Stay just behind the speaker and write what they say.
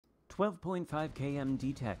12.5 km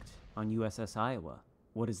detect on USS Iowa.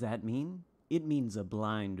 What does that mean? It means a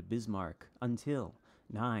blind Bismarck until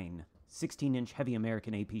 9 16-inch heavy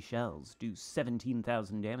American AP shells do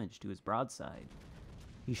 17,000 damage to his broadside.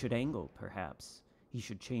 He should angle, perhaps. He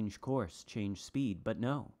should change course, change speed, but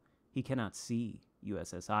no. He cannot see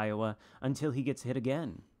USS Iowa until he gets hit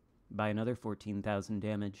again by another 14,000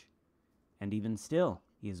 damage. And even still,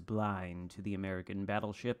 he is blind to the American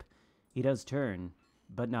battleship. He does turn,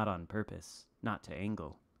 but not on purpose, not to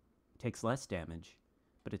angle. He takes less damage,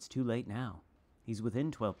 but it's too late now. He's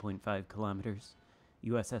within 12.5 kilometers.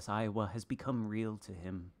 USS Iowa has become real to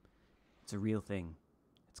him. It's a real thing.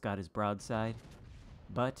 It's got his broadside,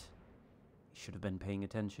 but he should have been paying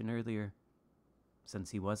attention earlier.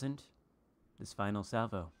 Since he wasn't, this final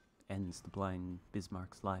salvo ends the blind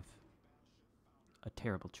Bismarck's life. A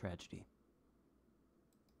terrible tragedy.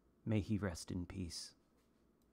 May he rest in peace.